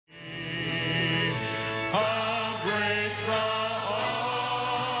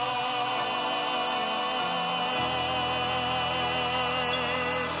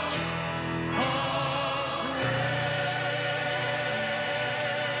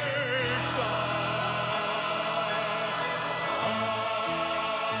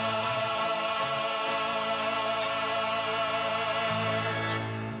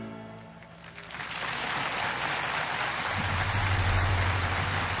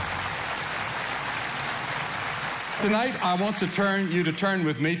Tonight, I want to turn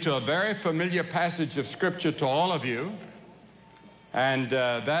with me to a very familiar passage of Scripture to all of you. And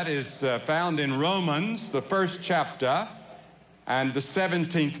that is found in Romans, the 1st chapter, and the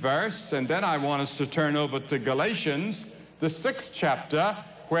 17th verse. And then I want us to turn over to Galatians, the 6th chapter,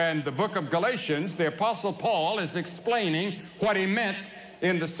 where in the book of Galatians, the Apostle Paul is explaining what he meant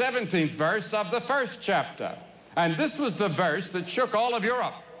in the 17th verse of the 1st chapter. And this was the verse that shook all of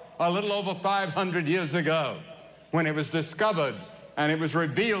Europe a little over 500 years ago, when it was discovered and it was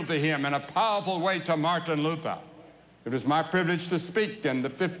revealed to him in a powerful way to Martin Luther. It was my privilege to speak in the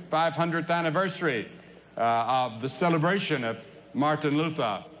 500th anniversary of the celebration of Martin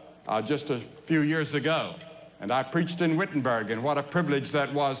Luther just a few years ago. And I preached in Wittenberg, and what a privilege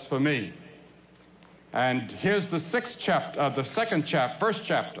that was for me. And here's the 6th chapter, first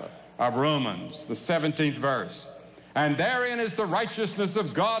chapter of Romans, the 17th verse. And therein is the righteousness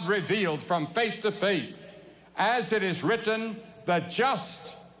of God revealed from faith to faith. As it is written, the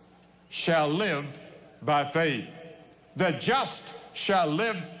just shall live by faith. The just shall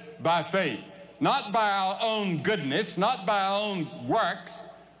live by faith. Not by our own goodness, not by our own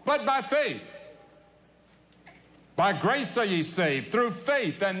works, but by faith. By grace are ye saved, through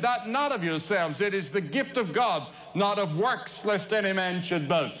faith, and that not of yourselves. It is the gift of God, not of works, lest any man should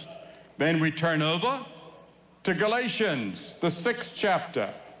boast. Then we turn over to Galatians, the 6th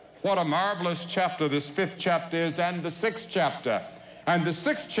chapter. What a marvelous chapter this 5th chapter is, and the 6th chapter. And the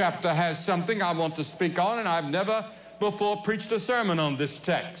 6th chapter has something I want to speak on, and I've never before preached a sermon on this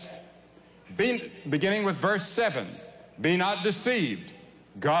text. Beginning with verse 7, be not deceived,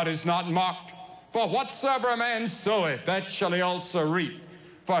 God is not mocked. For whatsoever a man soweth, that shall he also reap.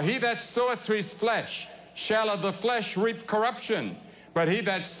 For he that soweth to his flesh shall of the flesh reap corruption, but he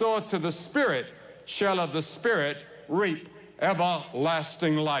that soweth to the Spirit shall of the Spirit reap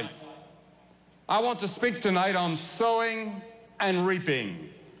everlasting life. I want to speak tonight on sowing and reaping.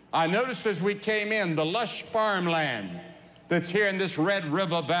 I noticed as we came in the lush farmland that's here in this Red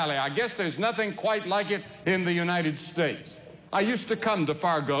River Valley. I guess there's nothing quite like it in the United States. I used to come to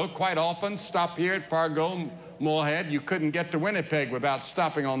Fargo quite often, stop here at Fargo, Moorhead. You couldn't get to Winnipeg without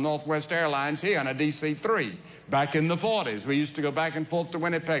stopping on Northwest Airlines here on a DC-3. Back in the 40s, we used to go back and forth to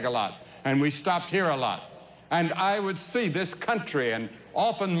Winnipeg a lot, and we stopped here a lot. And I would see this country and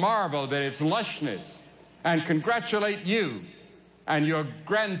often marveled at its lushness and congratulate you and your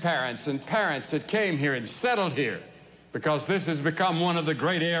grandparents and parents that came here and settled here, because this has become one of the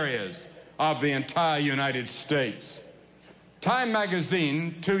great areas of the entire United States. Time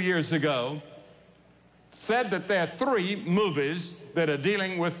magazine 2 years ago said that there are 3 movies that are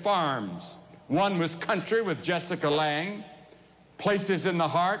dealing with farms. One was Country with Jessica Lange, Places in the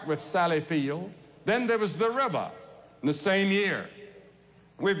Heart with Sally Field. Then there was The River in the same year.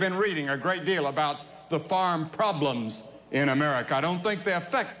 We've been reading a great deal about the farm problems in America. I don't think they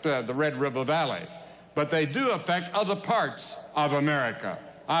affect the Red River Valley, but they do affect other parts of America.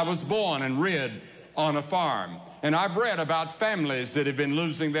 I was born and reared on a farm, and I've read about families that have been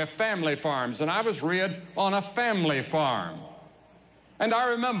losing their family farms, and I was reared on a family farm. And I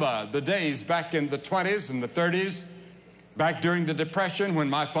remember the days back in the 20s and the 30s, back during the Depression, when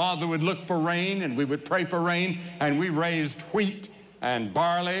my father would look for rain and we would pray for rain, and we raised wheat and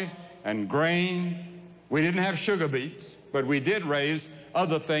barley and grain. We didn't have sugar beets, but we did raise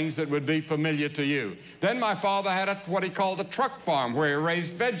other things that would be familiar to you. Then my father had what he called a truck farm, where he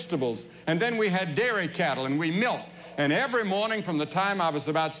raised vegetables. And then we had dairy cattle, and we milked. And every morning from the time I was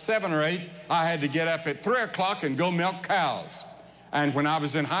about 7 or 8, I had to get up at 3 o'clock and go milk cows. And when I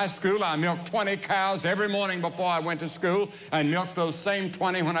was in high school, I milked 20 cows every morning before I went to school, and milked those same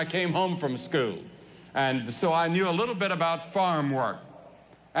 20 when I came home from school. And so I knew a little bit about farm work.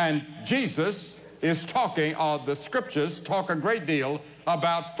 And Jesus is talking, the scriptures talk a great deal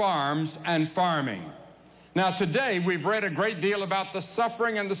about farms and farming. Now today we've read a great deal about the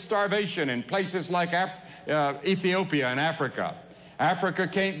suffering and the starvation in places like Ethiopia and Africa. Africa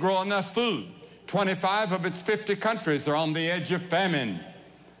can't grow enough food. 25 of its 50 countries are on the edge of famine.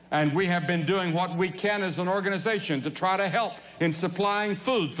 And we have been doing what we can as an organization to try to help in supplying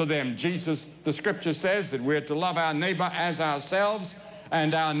food for them. The scripture says that we're to love our neighbor as ourselves,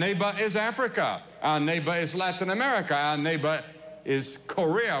 and our neighbor is Africa. Our neighbor is Latin America. Our neighbor is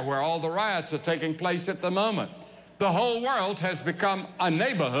Korea, where all the riots are taking place at the moment. The whole world has become a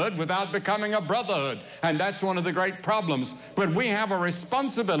neighborhood without becoming a brotherhood, and that's one of the great problems. But we have a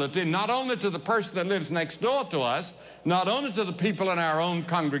responsibility not only to the person that lives next door to us, not only to the people in our own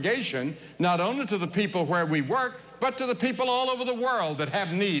congregation, not only to the people where we work, but to the people all over the world that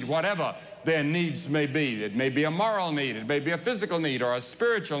have need, whatever their needs may be. It may be a moral need, it may be a physical need, or a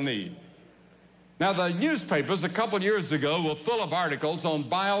spiritual need. Now, the newspapers a couple years ago were full of articles on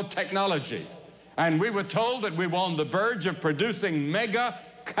biotechnology, and we were told that we were on the verge of producing mega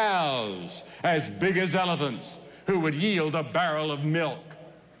cows as big as elephants who would yield a barrel of milk.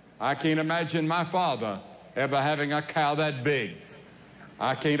 I can't imagine my father ever having a cow that big.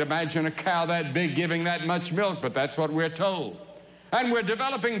 I can't imagine a cow that big giving that much milk, but that's what we're told. And we're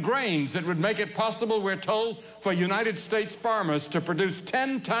developing grains that would make it possible, we're told, for United States farmers to produce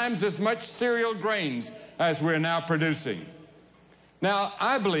 10 times as much cereal grains as we're now producing. Now,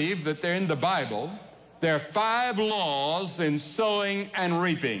 I believe that in the Bible, there are 5 laws in sowing and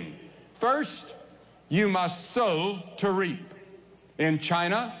reaping. First, you must sow to reap. In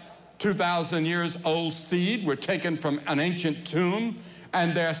China, 2,000 years old seed were taken from an ancient tomb,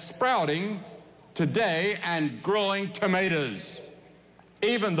 and they're sprouting today and growing tomatoes,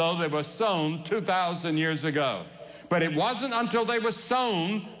 even though they were sown 2,000 years ago. But it wasn't until they were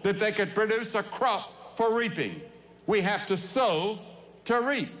sown that they could produce a crop for reaping. We have to sow to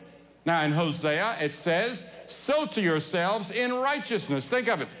reap. Now in Hosea it says, sow to yourselves in righteousness. Think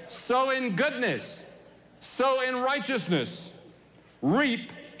of it. Sow in goodness. Sow in righteousness.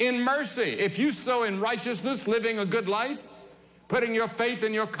 Reap in mercy. If you sow in righteousness, living a good life, putting your faith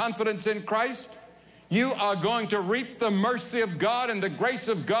and your confidence in Christ, you are going to reap the mercy of God and the grace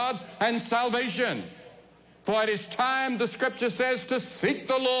of God and salvation. For it is time, the scripture says, to seek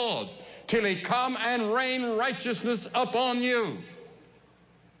the Lord till he come and rain righteousness upon you.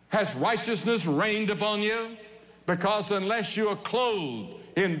 Has righteousness rained upon you? Because unless you are clothed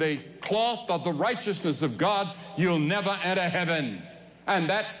in the cloth of the righteousness of God, you'll never enter heaven. And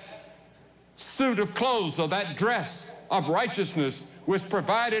that suit of clothes, or that dress of righteousness, was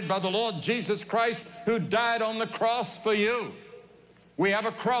provided by the Lord Jesus Christ, who died on the cross for you. We have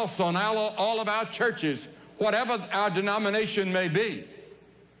a cross on all of our churches, whatever our denomination may be.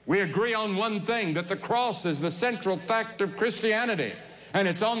 We agree on one thing, that the cross is the central fact of Christianity. And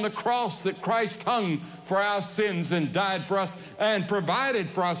it's on the cross that Christ hung for our sins and died for us and provided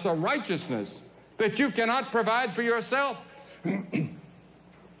for us a righteousness that you cannot provide for yourself.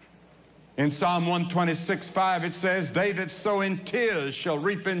 In Psalm 126:5 it says, they that sow in tears shall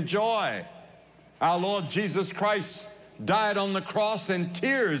reap in joy. Our Lord Jesus Christ died on the cross in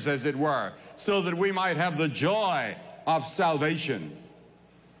tears, as it were, so that we might have the joy of salvation.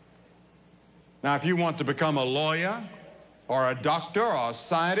 Now, if you want to become a lawyer or a doctor or a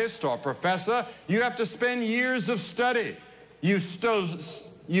scientist or a professor, you have to spend years of study. You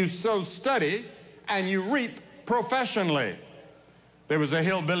sow study and you reap professionally. There was a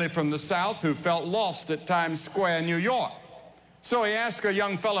hillbilly from the South who felt lost at Times Square, New York. So he asked a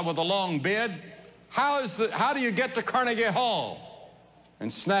young fellow with a long beard, how do you get to Carnegie Hall?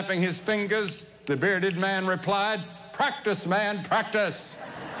 And snapping his fingers, the bearded man replied, practice, man, practice.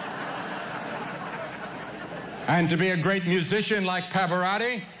 And to be a great musician like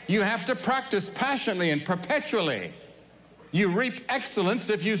Pavarotti, you have to practice passionately and perpetually. You reap excellence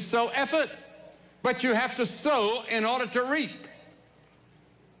if you sow effort, but you have to sow in order to reap.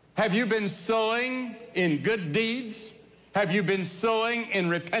 Have you been sowing in good deeds? Have you been sowing in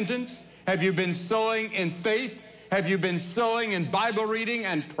repentance? Have you been sowing in faith? Have you been sowing in Bible reading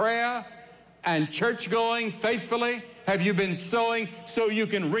and prayer and church going faithfully? Have you been sowing so you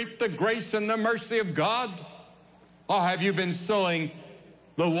can reap the grace and the mercy of God? Or have you been sowing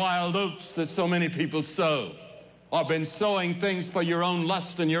the wild oats that so many people sow? Or been sowing things for your own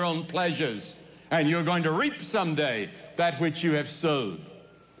lust and your own pleasures? And you're going to reap someday that which you have sowed.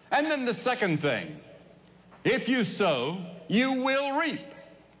 And then the second thing, if you sow, you will reap.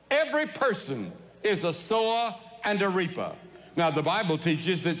 Every person is a sower and a reaper. Now, the Bible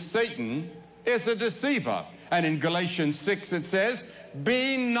teaches that Satan is a deceiver. And in Galatians 6 it says,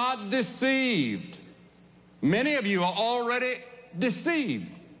 be not deceived. Many of you are already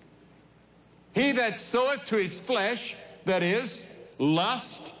deceived. He that soweth to his flesh, that is,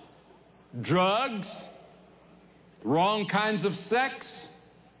 lust, drugs, wrong kinds of sex,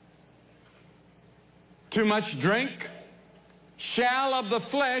 too much drink, shall of the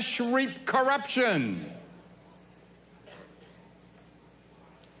flesh reap corruption.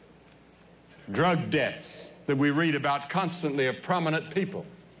 Drug deaths that we read about constantly of prominent people.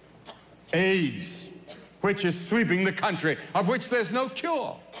 AIDS, which is sweeping the country, of which there's no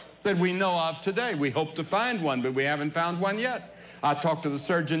cure that we know of today. We hope to find one, but we haven't found one yet. I talked to the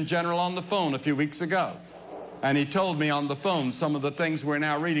Surgeon General on the phone a few weeks ago, and he told me on the phone some of the things we're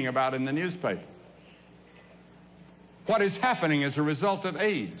now reading about in the newspaper. What is happening as a result of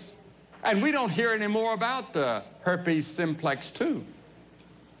AIDS. And we don't hear any more about herpes simplex 2,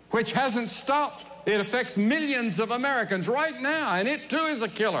 which hasn't stopped. It affects millions of Americans right now, and it too is a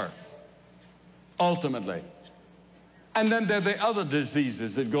killer. ultimately. And then there are the other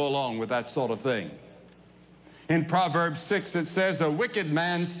diseases that go along with that sort of thing. In Proverbs 6 it says, a wicked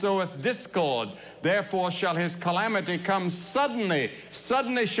man soweth discord, therefore shall his calamity come suddenly.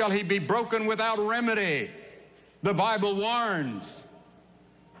 Suddenly shall he be broken without remedy. The Bible warns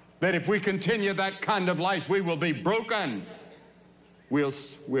that if we continue that kind of life, we will be broken.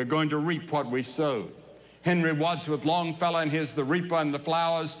 We're going to reap what we sow. Henry Wadsworth Longfellow in his The Reaper and the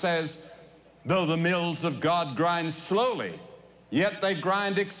Flowers says, though the mills of God grind slowly, yet they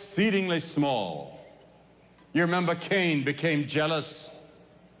grind exceedingly small. You remember Cain became jealous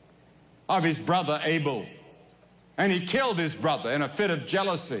of his brother Abel, and he killed his brother in a fit of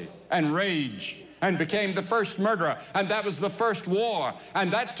jealousy and rage and became the first murderer, and that was the first war,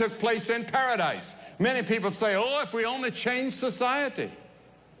 and that took place in paradise. Many people say, oh, if we only change society,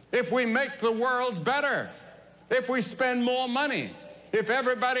 if we make the world better, if we spend more money, if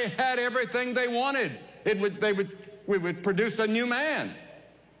everybody had everything they wanted, we would produce a new man.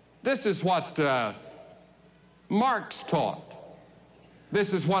 This is what Marx taught.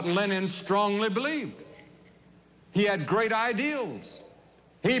 This is what Lenin strongly believed. He had great ideals.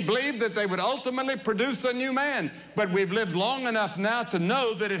 He believed that they would ultimately produce a new man. But we've lived long enough now to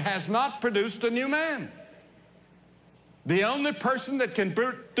know that it has not produced a new man. The only person that can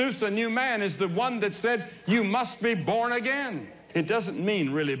produce a new man is the one that said, you must be born again. It doesn't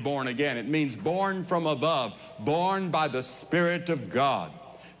mean really born again. It means born from above, born by the Spirit of God.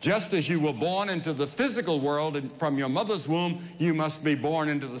 Just as you were born into the physical world and from your mother's womb, you must be born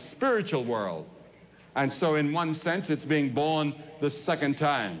into the spiritual world. And so in one sense, it's being born the second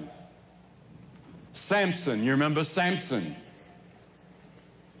time. Samson, you remember Samson?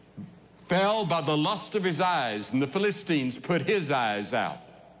 Fell by the lust of his eyes, and the Philistines put his eyes out.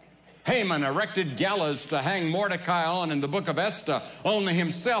 Haman erected gallows to hang Mordecai on in the book of Esther, only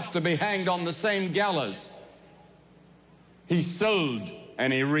himself to be hanged on the same gallows. He sowed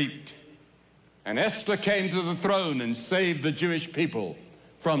and he reaped. And Esther came to the throne and saved the Jewish people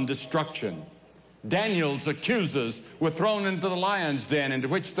from destruction. Daniel's accusers were thrown into the lion's den into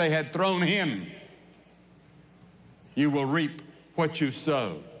which they had thrown him. You will reap what you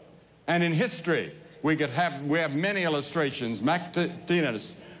sow. And in history, we have many illustrations.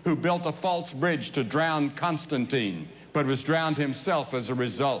 Mactinus, who built a false bridge to drown Constantine, but was drowned himself as a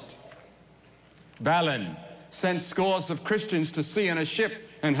result. Balin sent scores of Christians to sea in a ship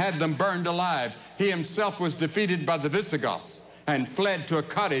and had them burned alive. He himself was defeated by the Visigoths and fled to a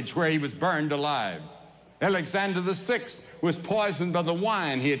cottage where he was burned alive. Alexander VI was poisoned by the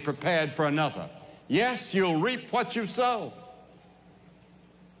wine he had prepared for another. Yes, you'll reap what you sow.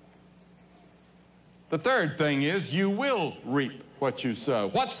 The third thing is, you will reap what you sow.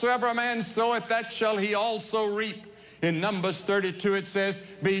 Whatsoever a man soweth, that shall he also reap. In Numbers 32 it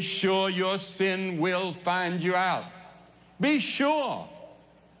says, be sure your sin will find you out. Be sure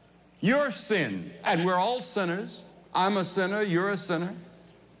your sin, and we're all sinners. I'm a sinner, you're a sinner.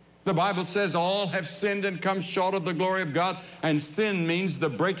 The Bible says all have sinned and come short of the glory of God, and sin means the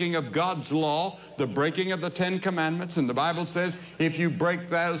breaking of God's law, the breaking of the 10 commandments, and the Bible says if you break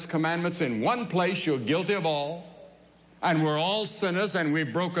those commandments in one place, you're guilty of all. And we're all sinners, and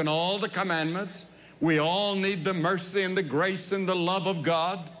we've broken all the commandments. We all need the mercy and the grace and the love of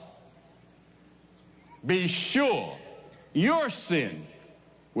God. Be sure your sin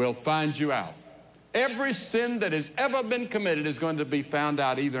will find you out. Every sin that has ever been committed is going to be found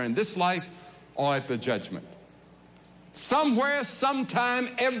out either in this life or at the judgment. Somewhere, sometime,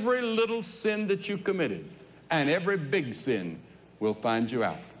 every little sin that you committed and every big sin will find you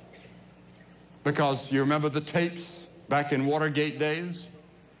out. Because you remember the tapes back in Watergate days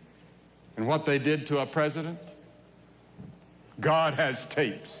and what they did to a president? God has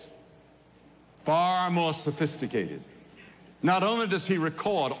tapes, far more sophisticated. Not only does he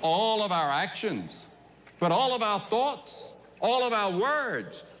record all of our actions, but all of our thoughts, all of our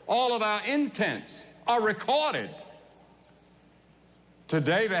words, all of our intents are recorded.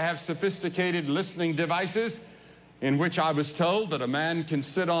 Today they have sophisticated listening devices in which I was told that a man can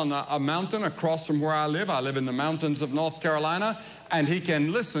sit on a mountain across from where I live. I live in the mountains of North Carolina, and he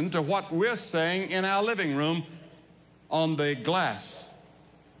can listen to what we're saying in our living room on the glass.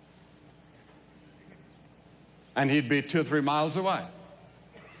 And he'd be 2 or 3 miles away.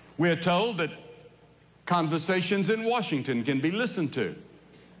 We're told that conversations in Washington can be listened to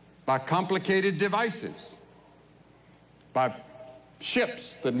by complicated devices, by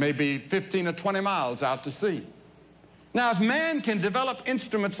ships that may be 15 or 20 miles out to sea. Now, if man can develop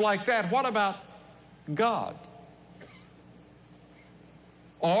instruments like that, what about God?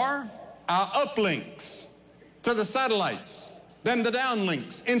 Or our uplinks to the satellites, then the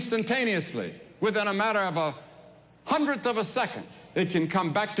downlinks instantaneously. within a matter of a hundredth of a second, it can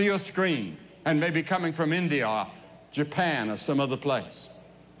come back to your screen and maybe coming from India or Japan or some other place.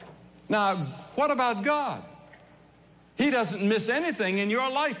 Now, what about God? He doesn't miss anything in your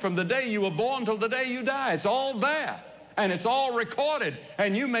life from the day you were born till the day you die. It's all there, and it's all recorded.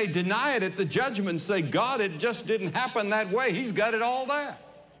 And you may deny it at the judgment and say, God, it just didn't happen that way. He's got it all there.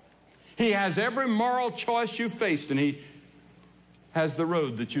 He has every moral choice you faced, and He has the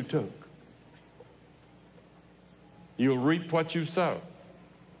road that you took. You'll reap what you sow.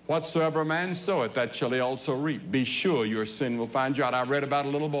 Whatsoever a man soweth, that shall he also reap. Be sure your sin will find you out. I read about a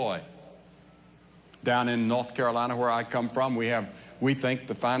little boy down in North Carolina, where I come from. We think,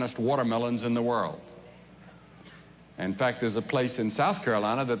 the finest watermelons in the world. In fact, there's a place in South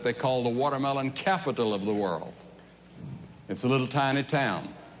Carolina that they call the watermelon capital of the world. It's a little tiny town.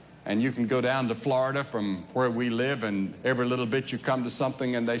 And you can go down to Florida from where we live, and every little bit you come to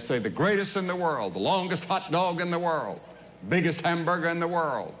something and they say the greatest in the world, the longest hot dog in the world, biggest hamburger in the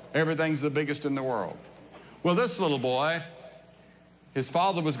world. Everything's the biggest in the world. Well, this little boy, his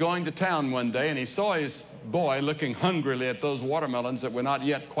father was going to town one day, and he saw his boy looking hungrily at those watermelons that were not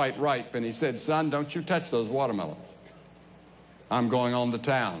yet quite ripe. And he said, son, don't you touch those watermelons. I'm going on to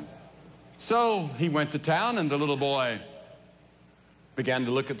town. So he went to town, and the little boy began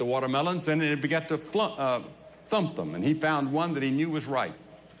to look at the watermelons, and he began to thump them. And he found one that he knew was ripe.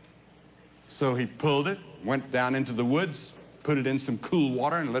 So he pulled it, went down into the woods, put it in some cool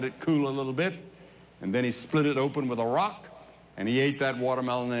water and let it cool a little bit. And then he split it open with a rock, and he ate that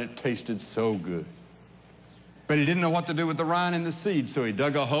watermelon, and it tasted so good. But he didn't know what to do with the rind and the seed, so he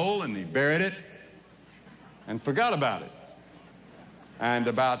dug a hole and he buried it and forgot about it. And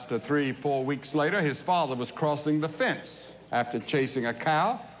about 3-4 weeks later, his father was crossing the fence after chasing a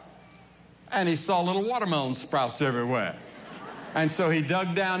cow, and he saw little watermelon sprouts everywhere. And so he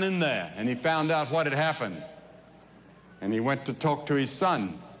dug down in there, and he found out what had happened. And he went to talk to his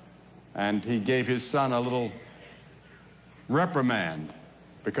son, and he gave his son a little reprimand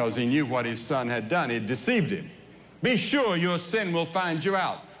because he knew what his son had done. He had deceived him. Be sure your sin will find you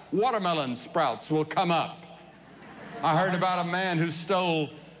out. Watermelon sprouts will come up. I heard about a man who stole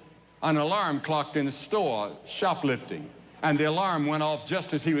an alarm clock in a store, shoplifting, and the alarm went off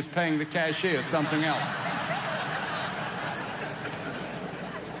just as he was paying the cashier something else.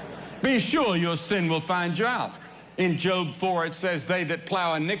 Be sure your sin will find you out. In Job 4, it says, they that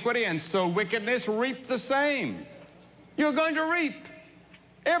plow iniquity and sow wickedness reap the same. You're going to reap.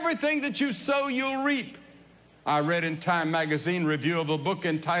 Everything that you sow, you'll reap. I read in Time magazine review of a book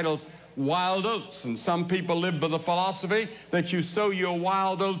entitled Wild Oats, and some people live by the philosophy that you sow your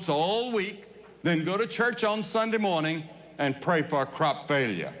wild oats all week, then go to church on Sunday morning and pray for crop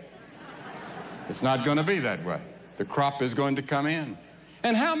failure. It's not going to be that way. The crop is going to come in.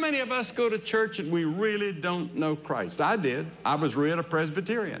 And how many of us go to church and we really don't know Christ? I did. I was reared a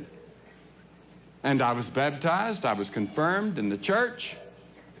Presbyterian. And I was baptized. I was confirmed in the church.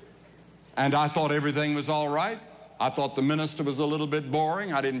 And I thought everything was all right. I thought the minister was a little bit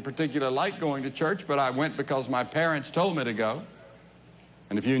boring. I didn't particularly like going to church, but I went because my parents told me to go.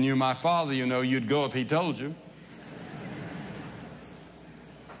 And if you knew my father, you know you'd go if he told you.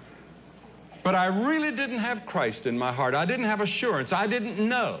 But I really didn't have Christ in my heart. I didn't have assurance. I didn't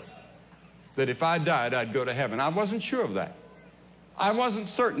know that if I died, I'd go to heaven. I wasn't sure of that. I wasn't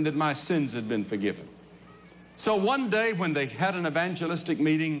certain that my sins had been forgiven. So one day when they had an evangelistic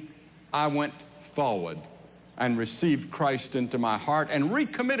meeting, I went forward and received Christ into my heart and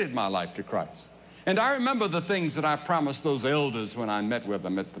recommitted my life to Christ. And I remember the things that I promised those elders when I met with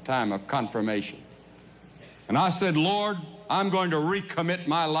them at the time of confirmation. And I said, Lord, I'm going to recommit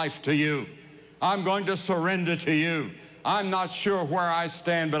my life to you. I'm going to surrender to you. I'm not sure where I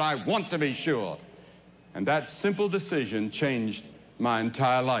stand, but I want to be sure. And that simple decision changed my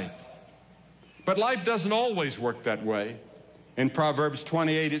entire life. But life doesn't always work that way. In Proverbs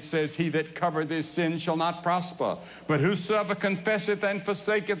 28, it says, he that covereth his sin shall not prosper, but whosoever confesseth and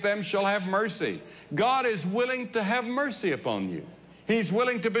forsaketh them shall have mercy. God is willing to have mercy upon you. He's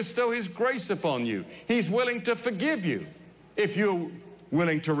willing to bestow his grace upon you. He's willing to forgive you if you're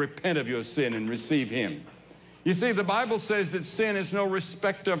willing to repent of your sin and receive him. You see, the Bible says that sin is no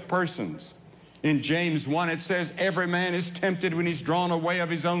respecter of persons. In James 1, it says, every man is tempted when he's drawn away of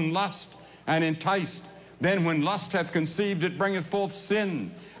his own lust and enticed. Then when lust hath conceived, it bringeth forth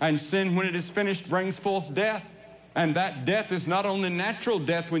sin. And sin, when it is finished, brings forth death. And that death is not only natural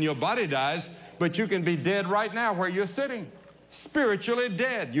death when your body dies, but you can be dead right now where you're sitting. Spiritually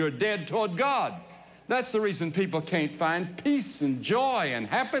dead. You're dead toward God. That's the reason people can't find peace and joy and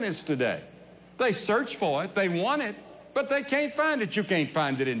happiness today. They search for it. They want it. But they can't find it. You can't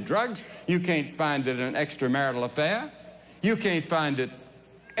find it in drugs. You can't find it in an extramarital affair. You can't find it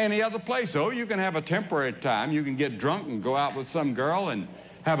any other place. Oh, you can have a temporary time. You can get drunk and go out with some girl and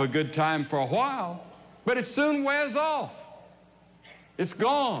have a good time for a while, but it soon wears off. It's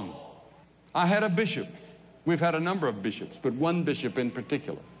gone. I had a bishop. We've had a number of bishops, but one bishop in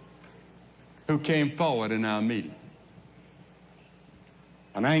particular who came forward in our meeting,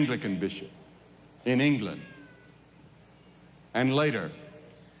 an Anglican bishop in England. And later,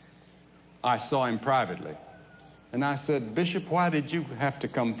 I saw him privately, and I said, "Bishop, why did you have to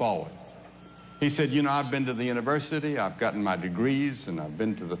come forward?" He said, "You know, I've been to the university, I've gotten my degrees, and I've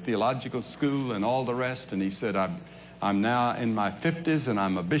been to the theological school and all the rest." And he said, I'm now in my 50s and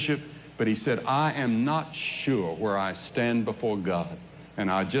I'm a bishop, but he said, "I am not sure where I stand before God, and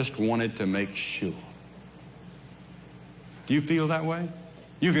I just wanted to make sure." Do you feel that way?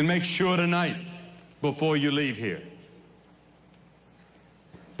 You can make sure tonight before you leave here.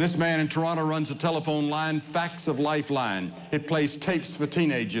 This man in Toronto runs a telephone line, Facts of Lifeline. It plays tapes for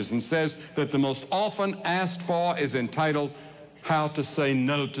teenagers and says that the most often asked for is entitled, "How to Say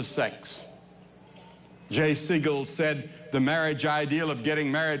No to Sex." Jay Siegel said, "The marriage ideal of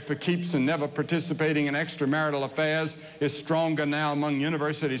getting married for keeps and never participating in extramarital affairs is stronger now among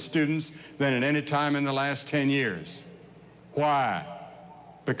university students than at any time in the last 10 years. Why?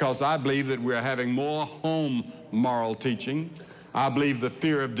 Because I believe that we're having more home moral teaching. I believe the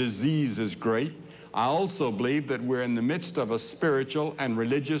fear of disease is great. I also believe that we're in the midst of a spiritual and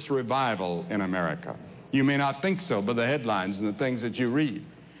religious revival in America. You may not think so by the headlines and the things that you read,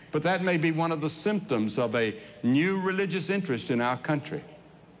 but that may be one of the symptoms of a new religious interest in our country.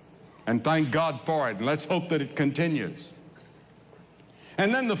 And thank God for it, and let's hope that it continues."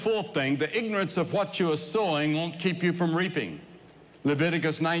 And then the fourth thing, the ignorance of what you are sowing won't keep you from reaping.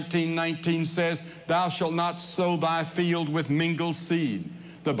 Leviticus 19:19 says, "Thou shalt not sow thy field with mingled seed."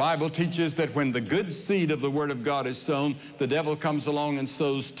 The Bible teaches that when the good seed of the Word of God is sown, the devil comes along and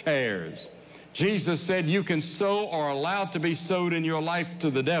sows tares. Jesus said you can sow or allow to be sowed in your life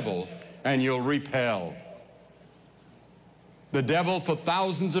to the devil, and you'll reap hell. The devil for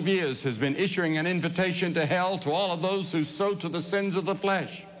thousands of years has been issuing an invitation to hell to all of those who sow to the sins of the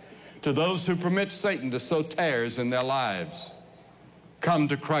flesh, to those who permit Satan to sow tares in their lives. Come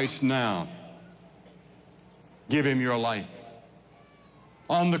to Christ now. Give him your life.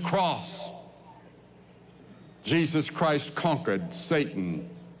 On the cross, Jesus Christ conquered Satan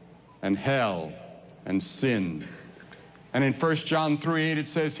and hell and sin. And in 1 John 3:8 it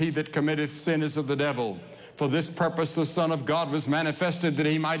says, "He that committeth sin is of the devil. For this purpose the Son of God was manifested, that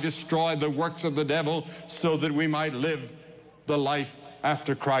he might destroy the works of the devil, so that we might live the life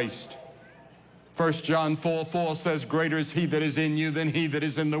after Christ." 1 John 4:4 says, "Greater is he that is in you than he that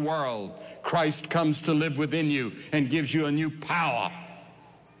is in the world." Christ comes to live within you and gives you a new power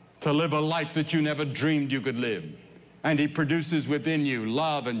to live a life that you never dreamed you could live. And he produces within you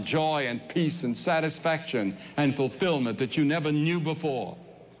love and joy and peace and satisfaction and fulfillment that you never knew before.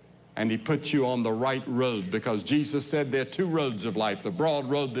 And he puts you on the right road, because Jesus said there are two roads of life, the broad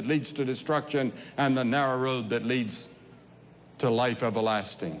road that leads to destruction and the narrow road that leads to life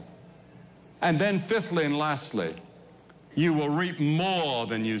everlasting. And then fifthly and lastly, you will reap more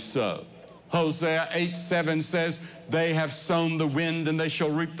than you sow. Hosea 8:7 says, "They have sown the wind and they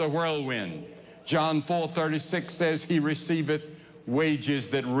shall reap the whirlwind." John 4:36 says, "He receiveth wages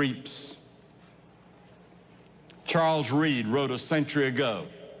that reaps." Charles Reed wrote a century ago,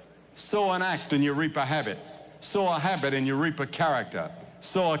 "Sow an act and you reap a habit. Sow a habit and you reap a character.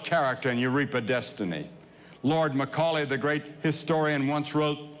 Sow a character and you reap a destiny." Lord Macaulay, the great historian, once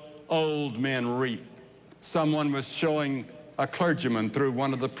wrote, "Old men reap." Someone was showing a clergyman through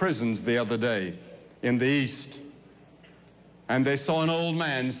one of the prisons the other day in the East, and they saw an old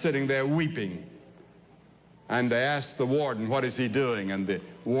man sitting there weeping. And they asked the warden, "What is he doing?" And the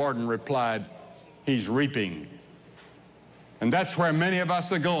warden replied, "He's reaping." And that's where many of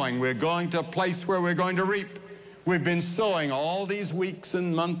us are going. We're going to a place where we're going to reap. We've been sowing all these weeks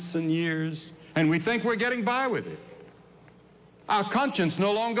and months and years, and we think we're getting by with it. Our conscience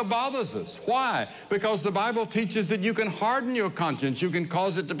no longer bothers us. Why? Because the Bible teaches that you can harden your conscience. You can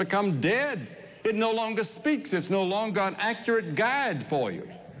cause it to become dead. It no longer speaks. It's no longer an accurate guide for you.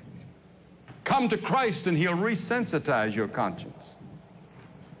 Come to Christ and he'll resensitize your conscience.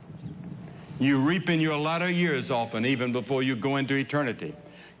 You reap in your latter years often, even before you go into eternity.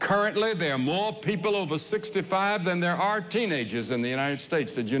 Currently, there are more people over 65 than there are teenagers in the United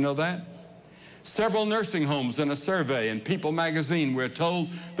States. Did you know that? Several nursing homes, in a survey in People magazine, we're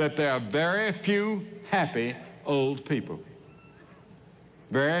told that there are very few happy old people.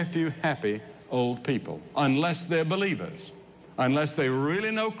 Very few happy old people unless they're believers, unless they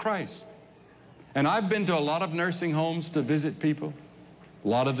really know Christ. And I've been to a lot of nursing homes to visit people, a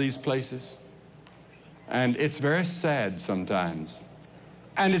lot of these places, and it's very sad sometimes.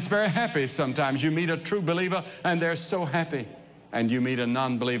 And it's very happy sometimes. You meet a true believer and they're so happy, and you meet a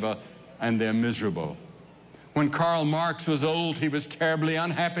non-believer and they're miserable. When Karl Marx was old, he was terribly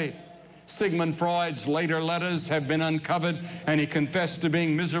unhappy. Sigmund Freud's later letters have been uncovered, and he confessed to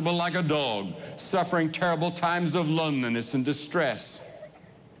being miserable like a dog, suffering terrible times of loneliness and distress.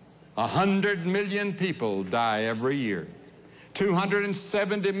 100 million people die every year.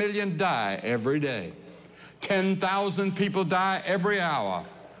 270 million die every day. 10,000 people die every hour.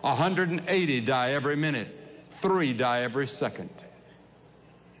 180 die every minute. 3 die every second.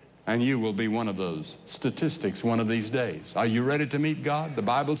 And you will be one of those statistics one of these days. Are you ready to meet God? The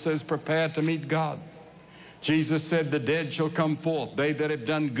Bible says, prepare to meet God. Jesus said, the dead shall come forth, they that have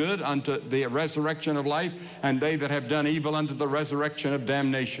done good unto the resurrection of life, and they that have done evil unto the resurrection of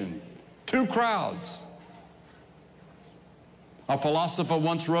damnation. 2 crowds. A philosopher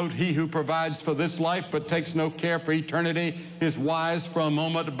once wrote, he who provides for this life but takes no care for eternity is wise for a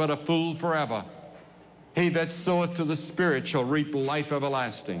moment but a fool forever. He that soweth to the Spirit shall reap life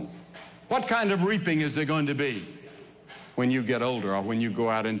everlasting. What kind of reaping is there going to be when you get older or when you go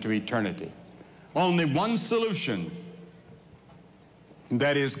out into eternity? Only one solution,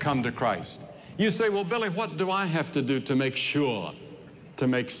 that is, come to Christ. You say, well, Billy, what do I have to do to make sure, to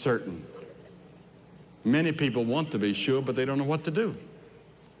make certain? Many people want to be sure, but they don't know what to do.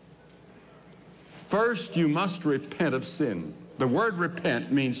 First, you must repent of sin. The word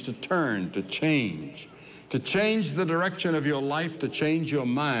repent means to turn, to change the direction of your life, to change your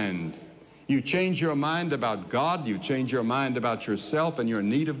mind. You change your mind about God, you change your mind about yourself and your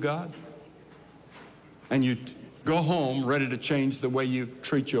need of God, and you go home ready to change the way you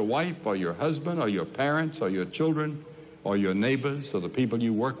treat your wife or your husband or your parents or your children or your neighbors or the people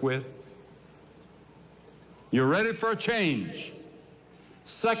you work with. You're ready for a change.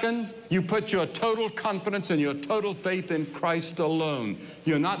 Second, you put your total confidence and your total faith in Christ alone.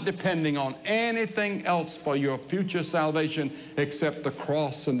 You're not depending on anything else for your future salvation except the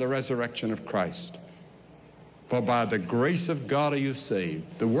cross and the resurrection of Christ. For by the grace of God are you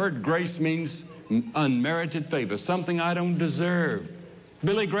saved. The word grace means unmerited favor, something I don't deserve.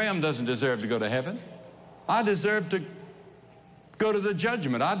 Billy Graham doesn't deserve to go to heaven. I deserve to go to the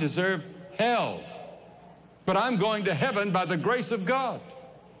judgment. I deserve hell. But I'm going to heaven by the grace of God,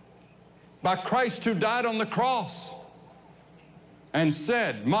 by Christ who died on the cross and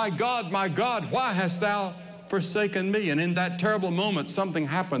said, my God, why hast thou forsaken me? And in that terrible moment, something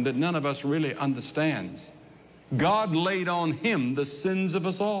happened that none of us really understands. God laid on him the sins of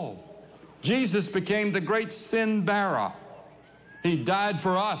us all. Jesus became the great sin bearer. He died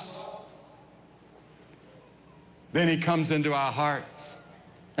for us. Then he comes into our hearts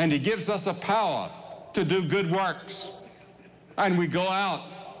and he gives us a power to do good works. And we go out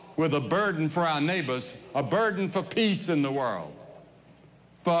with a burden for our neighbors, a burden for peace in the world,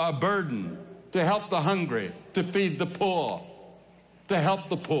 for a burden to help the hungry, to feed the poor, to help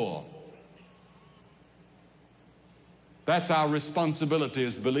the poor. That's our responsibility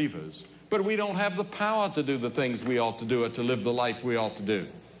as believers. But we don't have the power to do the things we ought to do or to live the life we ought to do.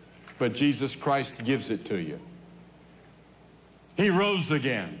 But Jesus Christ gives it to you. He rose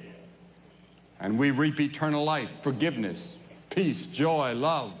again. And we reap eternal life, forgiveness, peace, joy,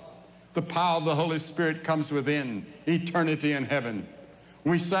 love. The power of the Holy Spirit comes within, eternity in heaven.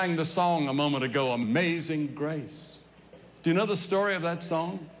 We sang the song a moment ago, Amazing Grace. Do you know the story of that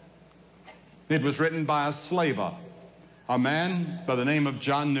song? It was written by a slaver, a man by the name of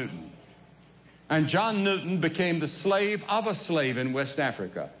John Newton. And John Newton became the slave of a slave in West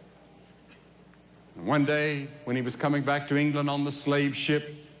Africa. And one day, when he was coming back to England on the slave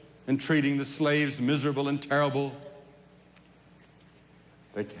ship, and treating the slaves miserable and terrible,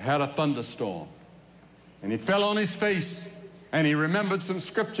 they had a thunderstorm. And he fell on his face, and he remembered some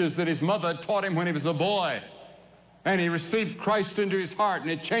scriptures that his mother had taught him when he was a boy. And he received Christ into his heart, and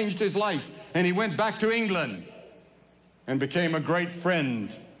it changed his life. And he went back to England and became a great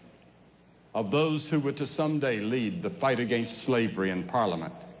friend of those who were to someday lead the fight against slavery in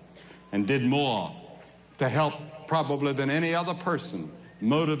Parliament, and did more to help probably than any other person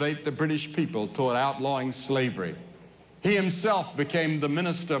motivate the British people toward outlawing slavery. He himself became the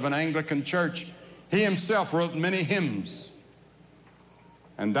minister of an Anglican church. He himself wrote many hymns.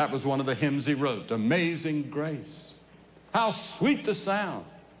 And that was one of the hymns he wrote, Amazing Grace. How sweet the sound.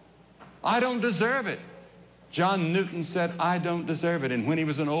 I don't deserve it. John Newton said, I don't deserve it. And when he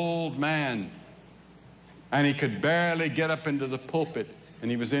was an old man and he could barely get up into the pulpit,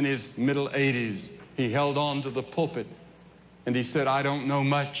 and he was in his middle 80s. He held on to the pulpit, and he said, I don't know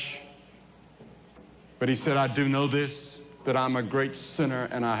much, but he said, I do know this, that I'm a great sinner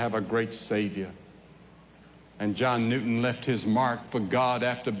and I have a great Savior. And John Newton left his mark for God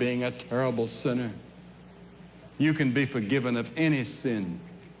after being a terrible sinner. You can be forgiven of any sin,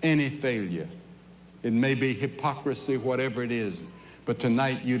 any failure. It may be hypocrisy, whatever it is. But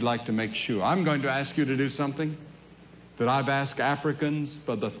tonight you'd like to make sure. I'm going to ask you to do something that I've asked Africans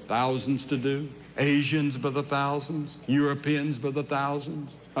by the thousands to do, Asians by the thousands, Europeans by the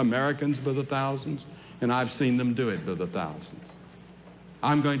thousands, Americans by the thousands, and I've seen them do it by the thousands.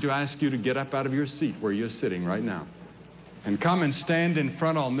 I'm going to ask you to get up out of your seat where you're sitting right now and come and stand in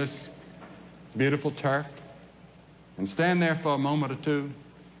front on this beautiful turf and stand there for a moment or two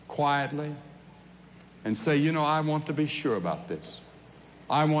quietly and say, you know, I want to be sure about this.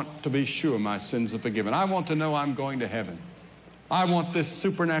 I want to be sure my sins are forgiven. I want to know I'm going to heaven. I want this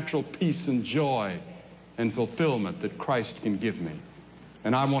supernatural peace and joy and fulfillment that Christ can give me.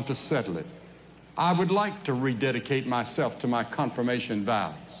 And I want to settle it. I would like to rededicate myself to my confirmation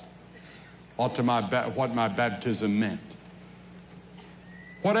vows or to what my baptism meant.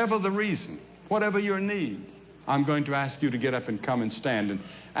 Whatever the reason, whatever your need, I'm going to ask you to get up and come and stand. And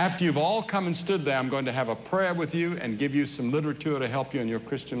after you've all come and stood there, I'm going to have a prayer with you and give you some literature to help you in your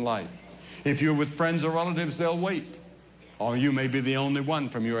Christian life. If you're with friends or relatives, they'll wait. Or you may be the only one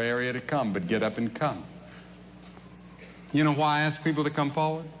from your area to come, but get up and come. You know why I ask people to come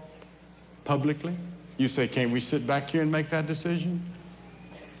forward? Publicly. You say, can't we sit back here and make that decision?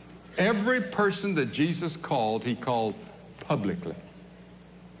 Every person that Jesus called, he called publicly.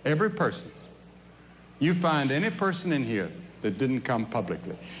 Every person. You find any person in here that didn't come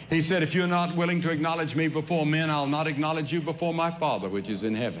publicly. He said, if you're not willing to acknowledge me before men, I'll not acknowledge you before my Father, which is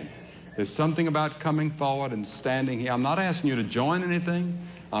in heaven. There's something about coming forward and standing here. I'm not asking you to join anything.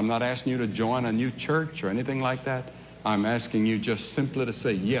 I'm not asking you to join a new church or anything like that. I'm asking you just simply to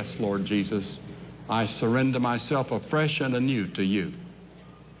say, yes, Lord Jesus, I surrender myself afresh and anew to you.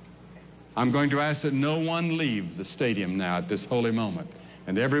 I'm going to ask that no one leave the stadium now at this holy moment,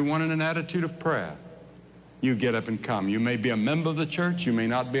 and everyone in an attitude of prayer. You get up and come. You may be a member of the church. You may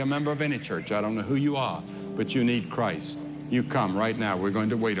not be a member of any church. I don't know who you are, but you need Christ. You come right now. We're going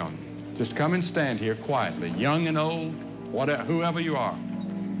to wait on you. Just come and stand here quietly, young and old, whatever, whoever you are.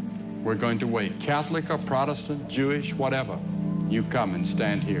 We're going to wait. Catholic or Protestant, Jewish, whatever. You come and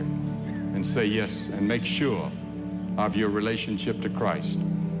stand here and say yes and make sure of your relationship to Christ.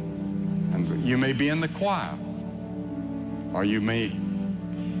 And you may be in the choir, or you may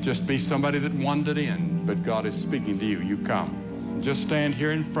just be somebody that wandered in, but God is speaking to you. You come. Just stand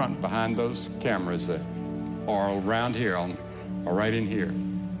here in front behind those cameras there, or around here, or right in here.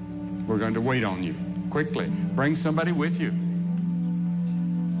 We're going to wait on you. Quickly. Bring somebody with you.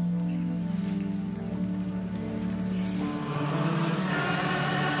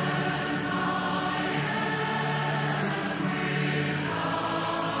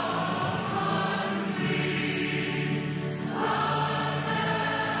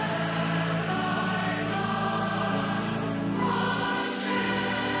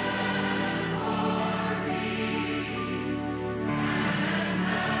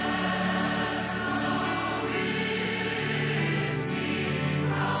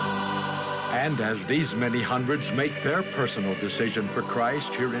 And as these many hundreds make their personal decision for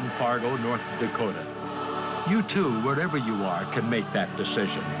Christ here in Fargo, North Dakota, you too, wherever you are, can make that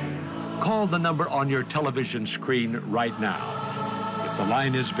decision. Call the number on your television screen right now. If the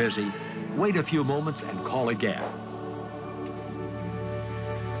line is busy, wait a few moments and call again.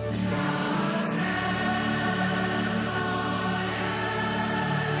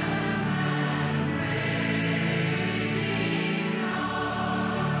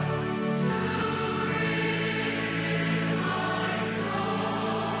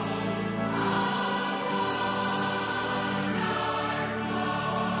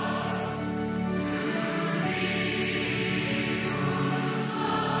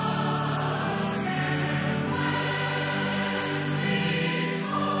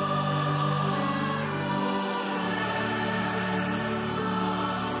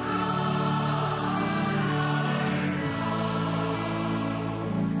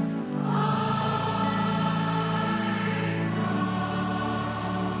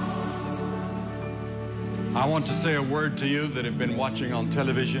 I want to say a word to you that have been watching on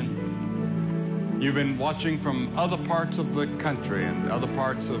television. You've been watching from other parts of the country and other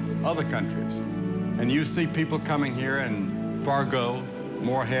parts of other countries. And you see people coming here in Fargo,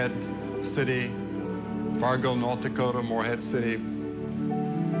 Moorhead City, Fargo, North Dakota, Moorhead City,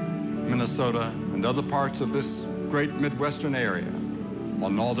 Minnesota, and other parts of this great Midwestern area. or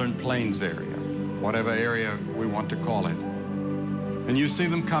Northern Plains area, whatever area we want to call it, and you see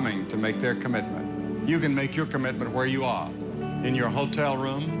them coming to make their commitment, you can make your commitment where you are, in your hotel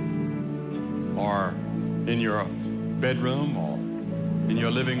room, or in your bedroom, or in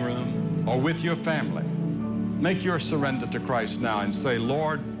your living room, or with your family. Make your surrender to Christ now and say,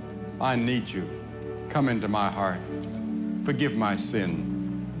 Lord, I need you. Come into my heart. Forgive my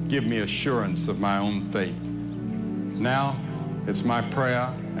sin. Give me assurance of my own faith. Now, it's my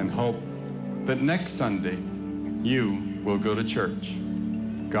prayer and hope that next Sunday you will go to church.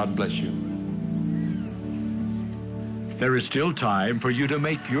 God bless you. There is still time for you to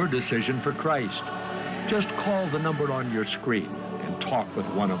make your decision for Christ. Just call the number on your screen and talk with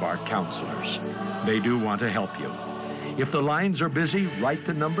one of our counselors. They do want to help you. If the lines are busy, write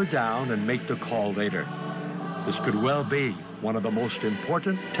the number down and make the call later. This could well be one of the most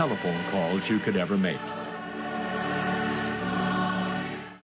important telephone calls you could ever make.